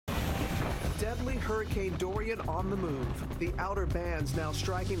deadly Hurricane Dorian on the move. The outer bands now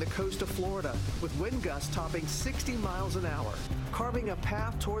striking the coast of Florida with wind gusts topping 60 miles an hour, carving a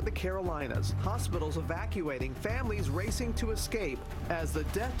path toward the Carolinas. Hospitals evacuating, families racing to escape as the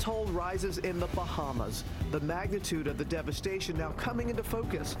death toll rises in the Bahamas. The magnitude of the devastation now coming into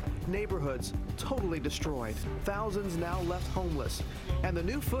focus. Neighborhoods totally destroyed. Thousands now left homeless. And the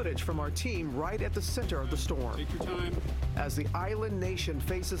new footage from our team right at the center of the storm. Take your time. As the island nation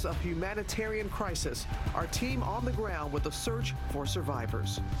faces a humanitarian crisis, our team on the ground with a search for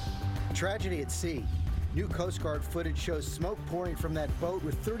survivors. Tragedy at sea. New Coast Guard footage shows smoke pouring from that boat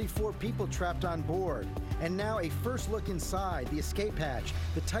with 34 people trapped on board. And now a first look inside, the escape hatch,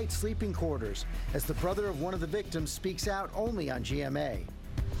 the tight sleeping quarters, as the brother of one of the victims speaks out only on GMA.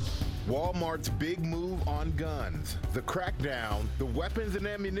 Walmart's big move on guns. The crackdown, the weapons and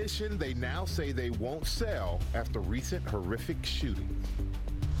ammunition they now say they won't sell after recent horrific shootings.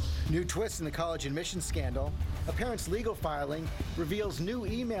 New twist in the college admissions scandal. A parent's legal filing reveals new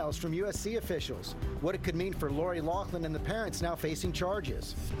emails from USC officials. What it could mean for Lori Loughlin and the parents now facing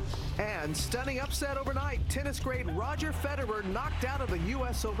charges. And stunning upset overnight. Tennis great Roger Federer knocked out of the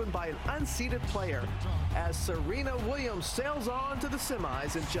U.S. Open by an unseeded player as Serena Williams sails on to the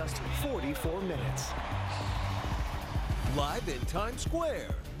semis in just 44 minutes. Live in Times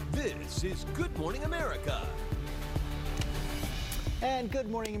Square, this is Good Morning America. And Good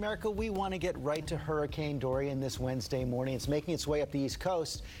Morning America, we want to get right to Hurricane Dorian this Wednesday morning. It's making its way up the East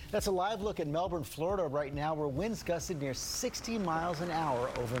Coast. That's a live look at Melbourne, Florida right now, where winds gusted near 60 miles an hour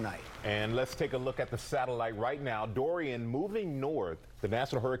overnight. And let's take a look at the satellite right now. Dorian moving north. The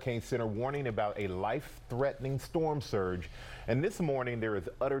National Hurricane Center warning about a life-threatening storm surge. And this morning, there is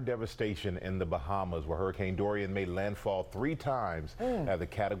utter devastation in the Bahamas, where Hurricane Dorian made landfall 3 times as a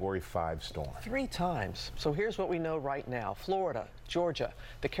Category 5 storm. 3 times. So here's what we know right now. Florida, Georgia,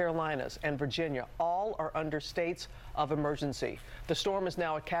 the Carolinas, and Virginia all are under states of emergency. The storm is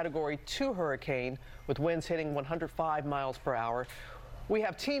now a Category 2 hurricane with winds hitting 105 miles per hour. We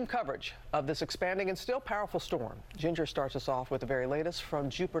have team coverage of this expanding and still powerful storm. Ginger starts us off with the very latest from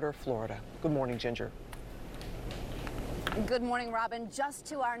Jupiter, Florida. Good morning, Ginger. Good morning, Robin. Just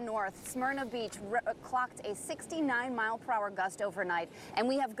to our north, Smyrna Beach clocked a 69-mile-per-hour gust overnight, and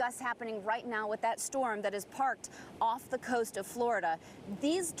we have gusts happening right now with that storm that is parked off the coast of Florida.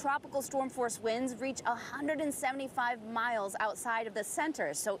 These tropical storm force winds reach 175 miles outside of the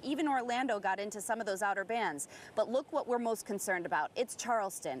center, so even Orlando got into some of those outer bands. But look what we're most concerned about. It's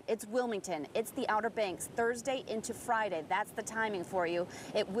Charleston, it's Wilmington, it's the Outer Banks, Thursday into Friday. That's the timing for you.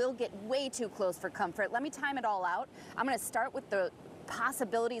 It will get way too close for comfort. Let me time it all out. I'm going to start with the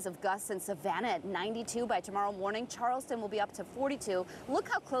possibilities of gusts in Savannah at 92 by tomorrow morning. Charleston will be up to 42. Look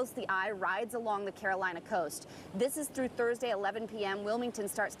how close the eye rides along the Carolina coast. This is through Thursday, 11 p.m. Wilmington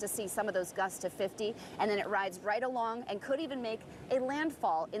starts to see some of those gusts to 50, and then it rides right along and could even make a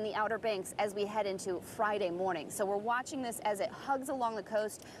landfall in the Outer Banks as we head into Friday morning. So we're watching this as it hugs along the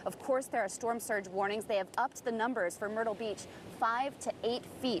coast. Of course, there are storm surge warnings. They have upped the numbers for Myrtle Beach 5 to 8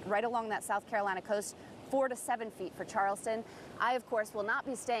 feet right along that South Carolina coast. 4 to 7 feet for Charleston. I, of course, will not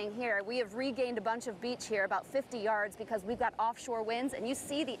be staying here. We have regained a bunch of beach here, about 50 yards, because we've got offshore winds, and you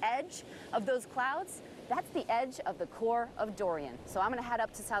see the edge of those clouds? That's the edge of the core of Dorian. So I'm going to head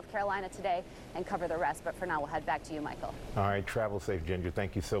up to South Carolina today and cover the rest. But for now, we'll head back to you, Michael. All right, travel safe, Ginger.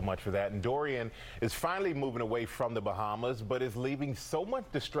 Thank you so much for that. And Dorian is finally moving away from the Bahamas, but is leaving so much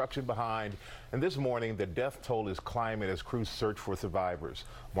destruction behind. And this morning, the death toll is climbing as crews search for survivors.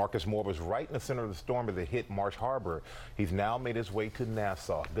 Marcus Moore was right in the center of the storm as it hit Marsh Harbor. He's now made his way to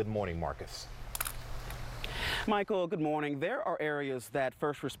Nassau. Good morning, Marcus. Michael, good morning. There are areas that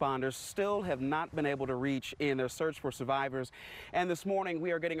first responders still have not been able to reach in their search for survivors. And this morning,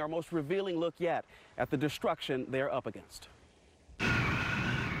 we are getting our most revealing look yet at the destruction they're up against.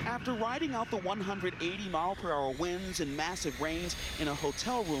 After riding out the 180-mile-per-hour winds and massive rains in a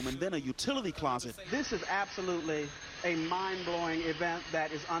hotel room and then a utility closet. This is absolutely a mind-blowing event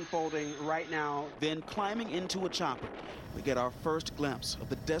that is unfolding right now. Then climbing into a chopper, we get our first glimpse of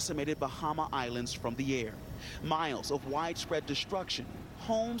the decimated Bahama Islands from the air. Miles of widespread destruction,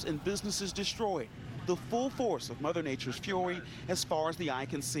 homes and businesses destroyed. The full force of Mother Nature's fury as far as the eye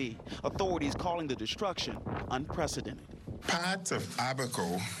can see. Authorities calling the destruction unprecedented. Parts of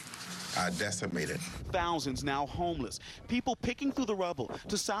Abaco are decimated. Thousands now homeless, people picking through the rubble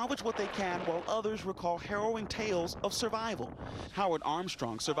to salvage what they can while others recall harrowing tales of survival. Howard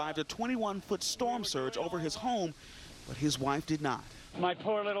Armstrong survived a 21-foot storm surge over his home, but his wife did not. My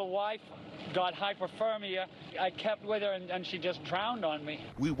poor little wife got hypothermia. I kept with her and she just drowned on me.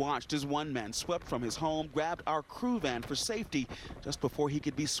 We watched as one man swept from his home, grabbed our crew van for safety just before he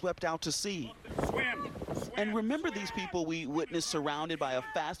could be swept out to sea. Swim! And remember these people we witnessed surrounded by a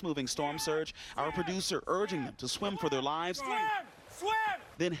fast-moving storm surge? Our producer urging them to swim for their lives. Swim! Swim!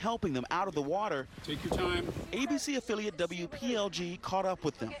 Then helping them out of the water. Take your time. ABC affiliate WPLG caught up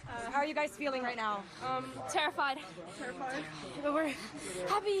with them. How are you guys feeling right now? Terrified. Terrified? But we're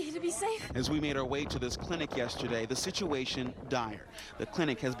happy to be safe. As we made our way to this clinic yesterday, the situation dire. The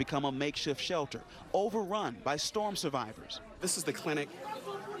clinic has become a makeshift shelter, overrun by storm survivors. This is the clinic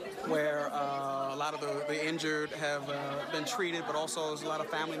where a lot of the injured have been treated, but also there's a lot of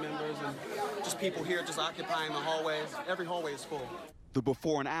family members and just people here just occupying the hallways. Every hallway is full. The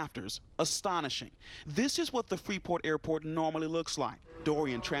before and afters, astonishing. This is what the Freeport Airport normally looks like.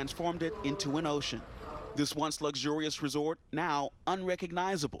 Dorian transformed it into an ocean. This once luxurious resort, now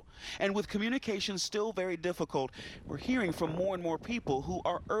unrecognizable. And with communication still very difficult, we're hearing from more and more people who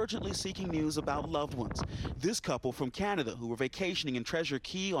are urgently seeking news about loved ones. This couple from Canada who were vacationing in Treasure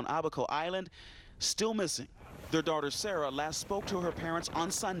Cay on Abaco Island, still missing. Their daughter Sarah last spoke to her parents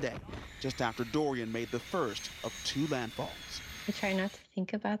on Sunday, just after Dorian made the first of 2 landfalls. I try not to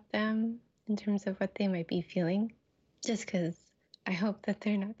think about them in terms of what they might be feeling, just because I hope that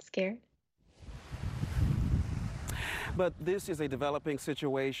they're not scared. But this is a developing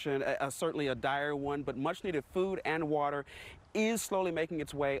situation, certainly a dire one, but much needed food and water is slowly making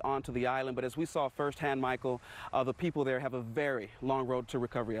its way onto the island. But as we saw firsthand, Michael, the people there have a very long road to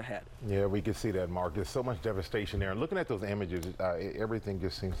recovery ahead. Yeah, we can see that, Mark. There's so much devastation there. And looking at those images, everything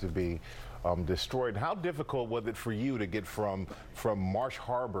just seems to be destroyed. How difficult was it for you to get from Marsh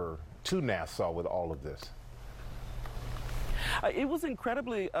Harbor to Nassau with all of this? It was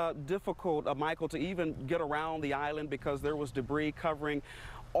incredibly difficult, Michael, to even get around the island because there was debris covering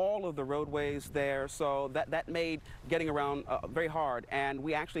all of the roadways there, so that made getting around very hard. And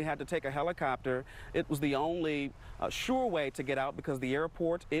we actually had to take a helicopter. It was the only sure way to get out because the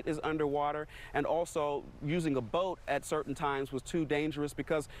airport, it is underwater, and also using a boat at certain times was too dangerous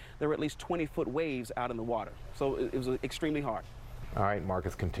because there were at least 20-foot waves out in the water. So it was extremely hard. All right,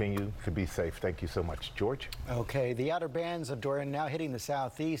 Marcus, continue to be safe. Thank you so much. George? Okay, the outer bands of Dorian now hitting the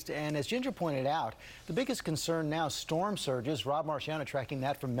southeast, and as Ginger pointed out, the biggest concern now, storm surges. Rob Marciano tracking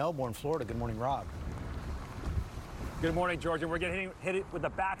that from Melbourne, Florida. Good morning, Rob. Good morning, Georgia. We're getting hit it with the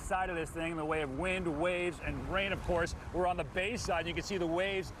backside of this thing in the way of wind, waves, and rain, of course. We're on the bay side. You can see the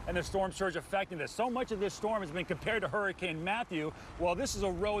waves and the storm surge affecting this. So much of this storm has been compared to Hurricane Matthew. Well, this is a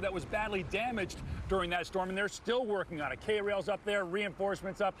road that was badly damaged during that storm, and they're still working on it. K-rails up there,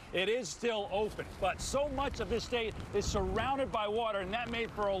 reinforcements up. It is still open, but so much of this state is surrounded by water, and that made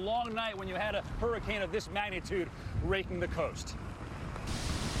for a long night when you had a hurricane of this magnitude raking the coast.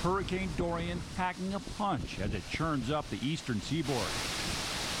 Hurricane Dorian packing a punch as it churns up the eastern seaboard.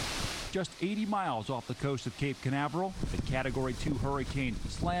 Just 80 miles off the coast of Cape Canaveral, the Category 2 hurricane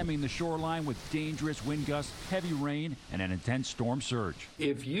slamming the shoreline with dangerous wind gusts, heavy rain, and an intense storm surge.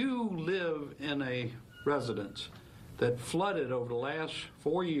 If you live in a residence that flooded over the last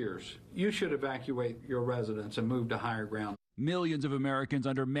 4 years, you should evacuate your residence and move to higher ground. Millions of Americans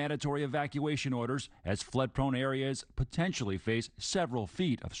under mandatory evacuation orders as flood-prone areas potentially face several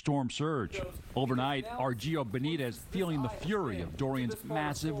feet of storm surge. Overnight, our Gio Benitez feeling the fury of Dorian's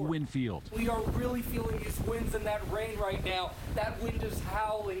massive wind field. We are really feeling these winds and that rain right now. That wind is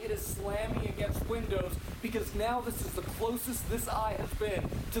howling. It is slamming against windows because now this is the closest this eye has been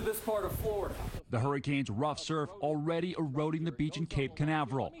to this part of Florida. The hurricane's rough surf already eroding the beach in Cape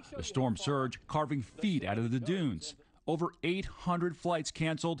Canaveral. The storm surge carving feet out of the dunes. Over 800 flights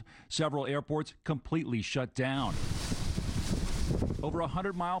canceled, several airports completely shut down. Over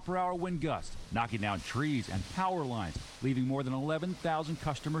 100-mile-per-hour wind gusts, knocking down trees and power lines, leaving more than 11,000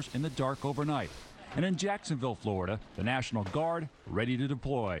 customers in the dark overnight. And in Jacksonville, Florida, the National Guard ready to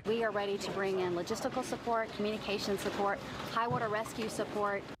deploy. We are ready to bring in logistical support, communication support, high water rescue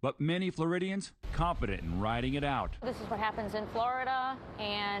support. But many Floridians confident in riding it out. This is what happens in Florida,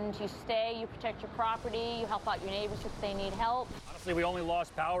 and you stay, you protect your property, you help out your neighbors if they need help. Honestly, we only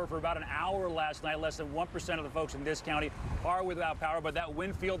lost power for about an hour last night. Less than 1% of the folks in this county are without power, but that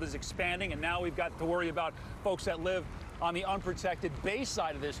wind field is expanding, and now we've got to worry about folks that live on the unprotected bay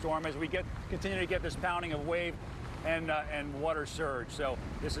side of this storm as we continue to get this pounding of wave and water surge. So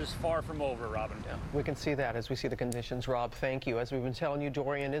this is far from over, Robin. Yeah, we can see that as we see the conditions. Rob, thank you. As we've been telling you,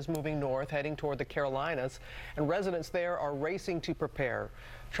 Dorian is moving north, heading toward the Carolinas, and residents there are racing to prepare.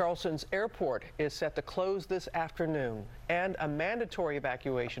 Charleston's airport is set to close this afternoon, and a mandatory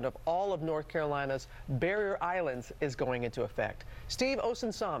evacuation of all of North Carolina's barrier islands is going into effect. Steve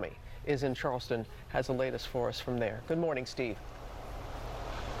Osunsami is in Charleston, has the latest for us from there. Good morning, Steve.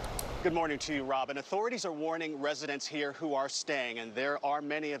 Good morning to you, Robin. Authorities are warning residents here who are staying, and there are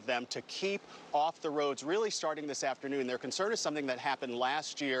many of them, to keep off the roads really starting this afternoon. Their concern is something that happened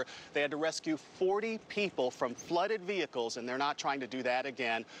last year. They had to rescue 40 people from flooded vehicles, and they're not trying to do that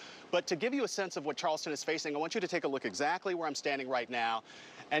again. But to give you a sense of what Charleston is facing, I want you to take a look exactly where I'm standing right now.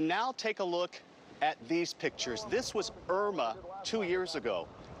 And now take a look at these pictures. This was Irma 2 years ago.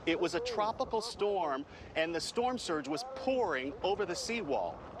 It was a tropical storm, and the storm surge was pouring over the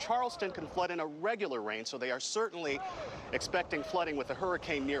seawall. Charleston can flood in irregular rain, so they are certainly expecting flooding with a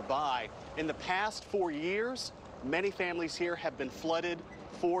hurricane nearby. In the past 4 years, many families here have been flooded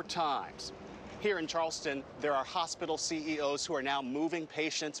 4 times. Here in Charleston, there are hospital CEOs who are now moving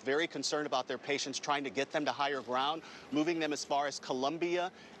patients, very concerned about their patients, trying to get them to higher ground, moving them as far as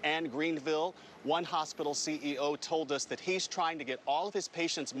Columbia and Greenville. One hospital CEO told us that he's trying to get all of his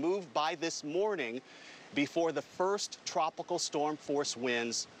patients moved by this morning before the first tropical storm force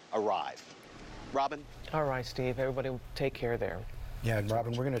winds arrive. Robin? All right, Steve. Everybody take care there. Yeah,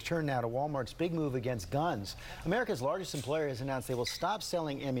 Robin, we're going to turn now to Walmart's big move against guns. America's largest employer has announced they will stop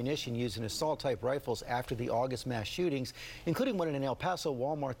selling ammunition used in assault-type rifles after the August mass shootings, including one in an El Paso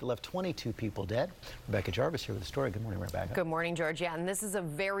Walmart that left 22 people dead. Rebecca Jarvis here with the story. Good morning, Rebecca. Good morning, George. Yeah, and this is a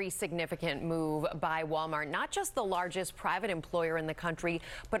very significant move by Walmart, not just the largest private employer in the country,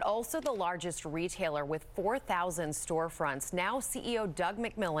 but also the largest retailer with 4,000 storefronts. Now CEO Doug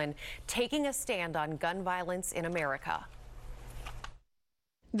McMillon taking a stand on gun violence in America.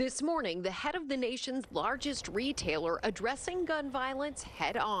 This morning, the head of the nation's largest retailer addressing gun violence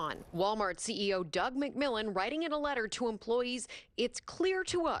head on. Walmart CEO Doug McMillon writing in a letter to employees, "It's clear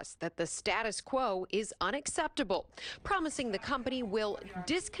to us that the status quo is unacceptable," promising the company will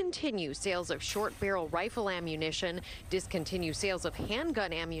discontinue sales of short barrel rifle ammunition, discontinue sales of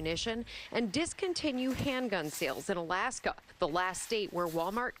handgun ammunition, and discontinue handgun sales in Alaska, the last state where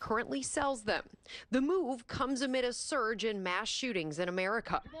Walmart currently sells them. The move comes amid a surge in mass shootings in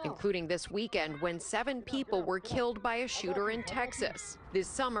America, including this weekend when 7 people were killed by a shooter in Texas. This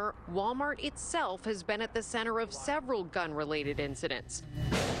summer, Walmart itself has been at the center of several gun-related incidents.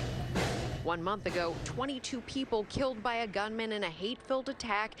 1 month ago, 22 people killed by a gunman in a hate-filled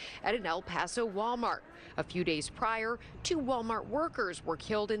attack at an El Paso Walmart. A few days prior, 2 Walmart workers were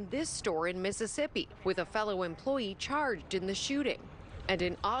killed in this store in Mississippi, with a fellow employee charged in the shooting. And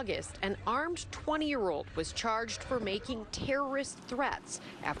in August, an armed 20-year-old was charged for making terrorist threats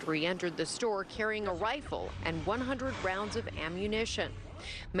after he entered the store carrying a rifle and 100 rounds of ammunition.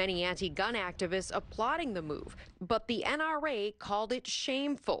 Many anti-gun activists applauding the move, but the NRA called it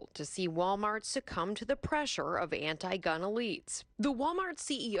shameful to see Walmart succumb to the pressure of anti-gun elites. The Walmart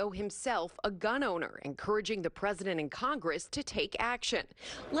CEO himself, a gun owner, encouraging the president and Congress to take action.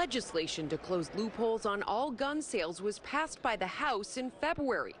 Legislation to close loopholes on all gun sales was passed by the House in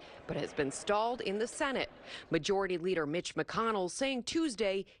February, but has been stalled in the Senate. Majority Leader Mitch McConnell saying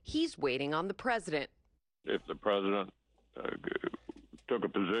Tuesday he's waiting on the president. If the president took a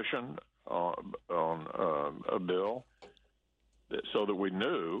position on a bill so that we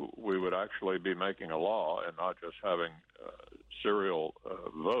knew we would actually be making a law and not just having serial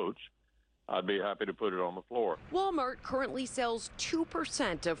votes, I'd be happy to put it on the floor. Walmart currently sells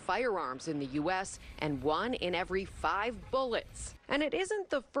 2% of firearms in the U.S. and 1 in every 5 bullets. And it isn't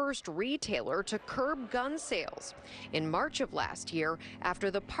the first retailer to curb gun sales. In March of last year, after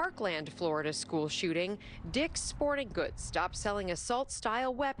the Parkland, Florida school shooting, Dick's Sporting Goods stopped selling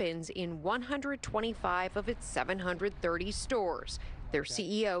assault-style weapons in 125 of its 730 stores. Their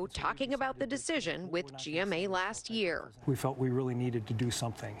CEO talking about the decision with GMA last year. We felt we really needed to do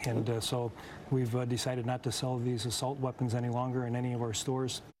something, and so we've decided not to sell these assault weapons any longer in any of our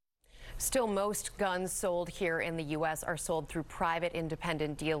stores. Still, most guns sold here in the U.S. are sold through private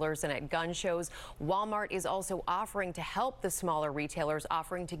independent dealers and at gun shows. Walmart is also offering to help the smaller retailers,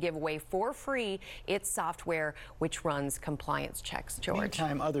 offering to give away for free its software, which runs compliance checks. George.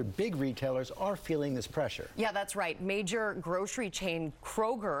 Meantime, other big retailers are feeling this pressure. Yeah, that's right. Major grocery chain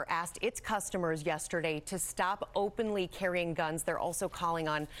Kroger asked its customers yesterday to stop openly carrying guns. They're also calling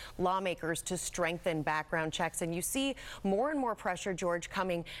on lawmakers to strengthen background checks. And you see more and more pressure, George,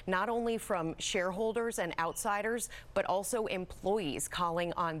 coming not only only from shareholders and outsiders, but also employees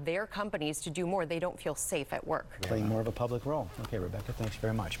calling on their companies to do more. They don't feel safe at work. Playing more of a public role. Okay, Rebecca, thanks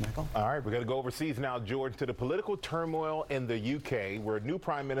very much. Michael? All right, we're going to go overseas now, George, to the political turmoil in the UK, where new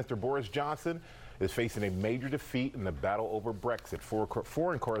Prime Minister Boris Johnson is facing a major defeat in the battle over Brexit.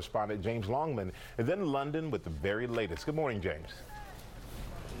 Foreign correspondent James Longman is in London with the very latest. Good morning, James.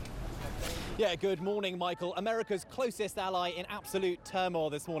 Yeah, good morning, Michael. America's closest ally in absolute turmoil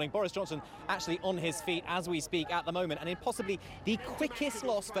this morning. Boris Johnson actually on his feet as we speak at the moment, and in possibly the quickest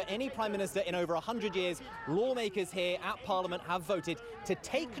loss for any Prime Minister in over 100 years, lawmakers here at Parliament have voted to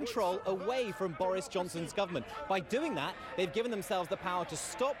take control away from Boris Johnson's government. By doing that, they've given themselves the power to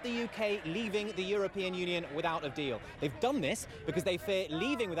stop the UK leaving the European Union without a deal. They've done this because they fear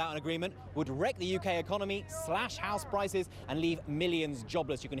leaving without an agreement would wreck the UK economy, slash house prices, and leave millions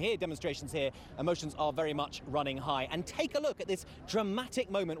jobless. You can hear demonstrations here. Emotions are very much running high. And take a look at this dramatic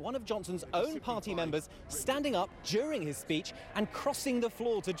moment. One of Johnson's own party members standing up during his speech and crossing the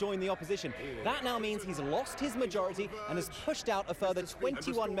floor to join the opposition. That now means he's lost his majority and has pushed out a further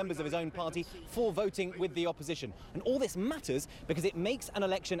 21 members of his own party for voting with the opposition. And all this matters because it makes an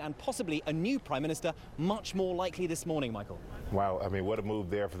election and possibly a new Prime Minister much more likely this morning, Michael. Wow, I mean, what a move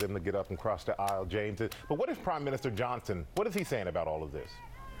there for them to get up and cross the aisle, James. But what is Prime Minister Johnson, what is he saying about all of this?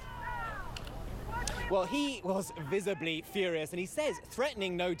 Well, he was visibly furious, and he says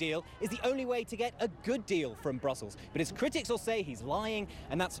threatening no deal is the only way to get a good deal from Brussels. But his critics will say he's lying,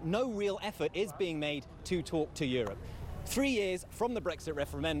 and that's no real effort is being made to talk to Europe. 3 years from the Brexit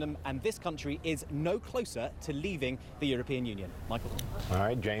referendum, and this country is no closer to leaving the European Union. Michael. All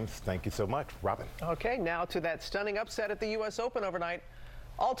right, James, thank you so much. Robin. Okay, now to that stunning upset at the U.S. Open overnight.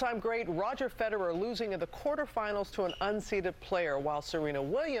 All-time great Roger Federer losing in the quarterfinals to an unseeded player, while Serena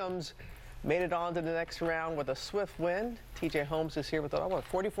Williams made it on to the next round with a swift win. TJ Holmes is here with,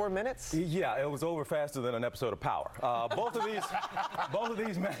 44 minutes? Yeah, it was over faster than an episode of Power. Both of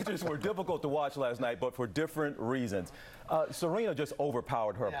these matches were difficult to watch last night, but for different reasons. Serena just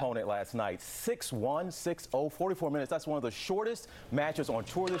overpowered her opponent last night. 6-1, 6-0, 44 minutes. That's one of the shortest matches on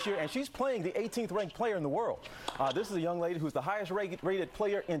tour this year, and she's playing the 18th ranked player in the world. This is a young lady who's the highest rated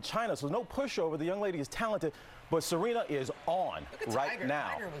player in China, so no pushover. The young lady is talented. But Serena is on right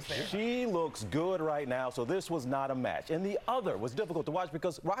now. She looks good right now, so this was not a match. And the other was difficult to watch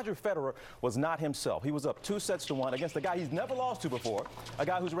because Roger Federer was not himself. He was up 2-1 against a guy he's never lost to before, a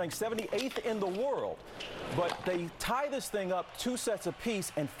guy who's ranked 78th in the world. But they tie this thing up 2 sets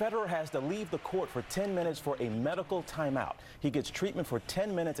apiece, and Federer has to leave the court for 10 minutes for a medical timeout. He gets treatment for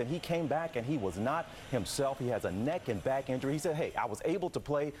 10 minutes, and he came back, and he was not himself. He has a neck and back injury. He said, hey, I was able to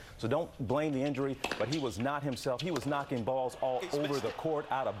play, so don't blame the injury, but he was not himself. He was knocking balls all over the court,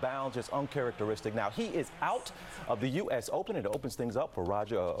 out of bounds, just uncharacteristic. Now, he is out of the U.S. Open. It opens things up for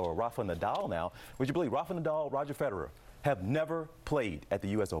Rafa Nadal now. Would you believe Rafa Nadal, Roger Federer have never played at the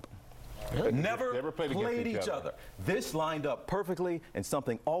U.S. Open? Really? Never played each other. This lined up perfectly, and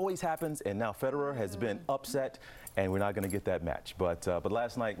something always happens, and now Federer has been upset, and we're not going to get that match. But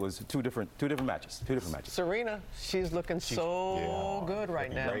last night was two different matches. Serena, she's looking so good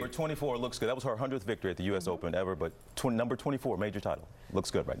right now. Number 24 looks good. That was her 100th victory at the U.S. Open ever, but number 24, major title. Looks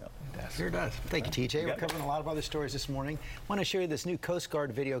good right now. Sure does. Thank you, TJ. We're covering a lot of other stories this morning. I want to show you this new Coast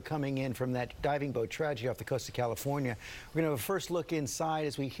Guard video coming in from that diving boat tragedy off the coast of California. We're going to have a first look inside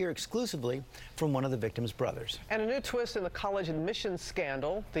as we hear exclusively from one of the victims' brothers. And a new twist in the college admissions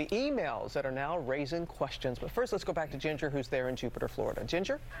scandal, the emails that are now raising questions. But first, let's go back to Ginger, who's there in Jupiter, Florida.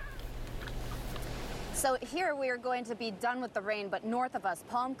 Ginger? So here we are going to be done with the rain, but north of us,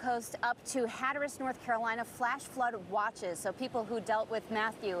 Palm Coast up to Hatteras, North Carolina, flash flood watches. So people who dealt with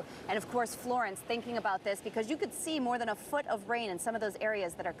Matthew and, of course, Florence thinking about this because you could see more than a foot of rain in some of those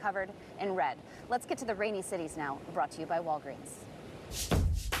areas that are covered in red. Let's get to the rainy cities now, brought to you by Walgreens.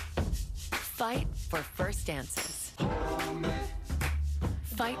 Fight for first dances.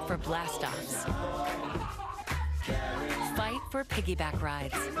 Fight for blast-offs. Fight for piggyback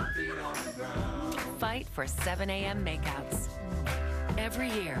rides. Fight for 7 a.m. makeouts.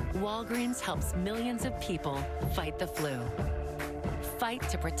 Every year, Walgreens helps millions of people fight the flu. Fight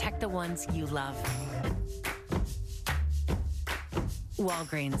to protect the ones you love.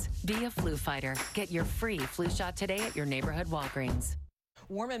 Walgreens, be a flu fighter. Get your free flu shot today at your neighborhood Walgreens.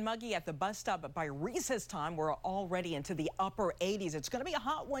 Warm and muggy at the bus stop, but by recess time, we're already into the upper 80s. It's going to be a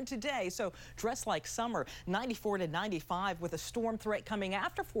hot one today, so dress like summer. 94 to 95 with a storm threat coming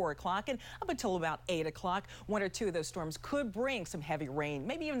after 4 o'clock and up until about 8 o'clock. 1 or 2 of those storms could bring some heavy rain,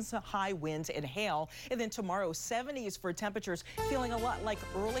 maybe even some high winds and hail. And then tomorrow, 70s for temperatures, feeling a lot like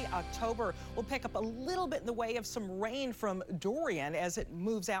early October. We'll pick up a little bit in the way of some rain from Dorian as it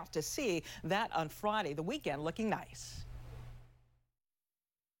moves out to sea. That on Friday, the weekend looking nice.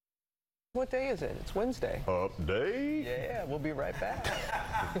 What day is it? It's Wednesday. Update. Yeah, we'll be right back.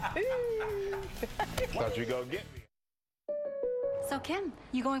 Thought you gonna get me. So Kim,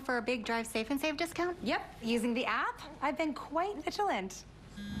 you going for a big Drive Safe and Save discount? Yep. Using the app? I've been quite vigilant.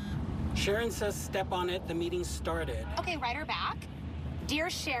 Sharon says step on it. The meeting started. Okay, write her back. Dear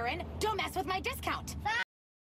Sharon, don't mess with my discount.